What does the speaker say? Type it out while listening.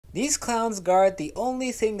These clowns guard the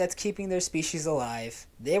only thing that's keeping their species alive.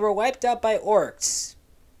 They were wiped out by orcs.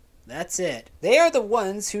 That's it. They are the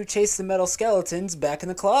ones who chase the metal skeletons back in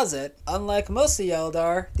the closet. Unlike most of the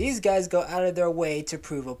Eldar, these guys go out of their way to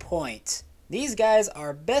prove a point. These guys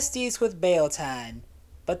are besties with Bael'tan,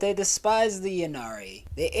 but they despise the Ynnari.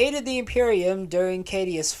 They aided the Imperium during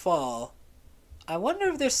Cadius' fall. I wonder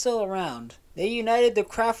if they're still around. They united the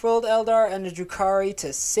Craftworld Eldar and the Drukhari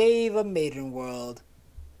to save a maiden world.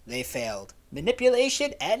 They failed.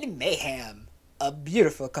 Manipulation and mayhem. A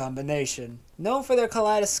beautiful combination. Known for their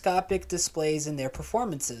kaleidoscopic displays in their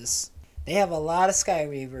performances. They have a lot of Sky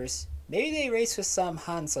Reavers. Maybe they race with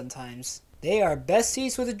Samhan sometimes. They are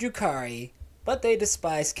besties with the Drukhari, but they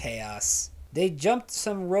despise chaos. They jumped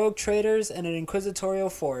some rogue traders and an inquisitorial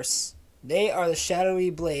force. They are the shadowy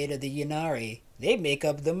blade of the Ynnari. They make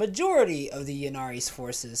up the majority of the Ynnari's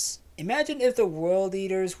forces. Imagine if the world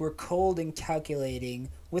leaders were cold and calculating,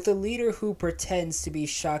 with a leader who pretends to be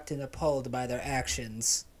shocked and appalled by their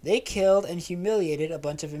actions. They killed and humiliated a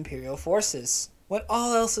bunch of Imperial forces. When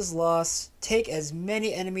all else is lost, take as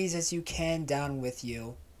many enemies as you can down with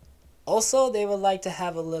you. Also, they would like to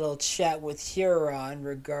have a little chat with Huron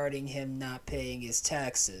regarding him not paying his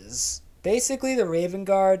taxes. Basically the Raven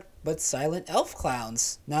Guard, but silent elf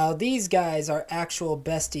clowns. Now these guys are actual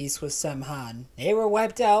besties with Samhan. They were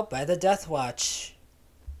wiped out by the Death Watch.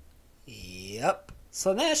 Yep.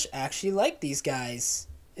 Slanesh actually liked these guys.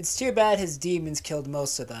 It's too bad his demons killed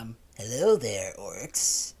most of them. Hello there,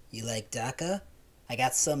 orcs. You like Daka? I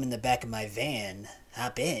got some in the back of my van.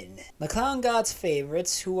 Hop in. The Clown God's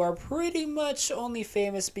favorites, who are pretty much only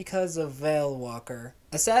famous because of Veilwalker.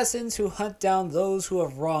 Assassins who hunt down those who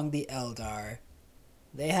have wronged the Eldar.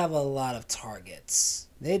 They have a lot of targets.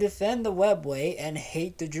 They defend the Webway and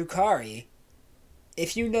hate the Drukhari.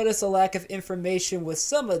 If you notice a lack of information with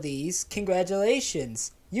some of these,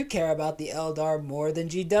 congratulations! You care about the Eldar more than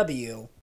GW.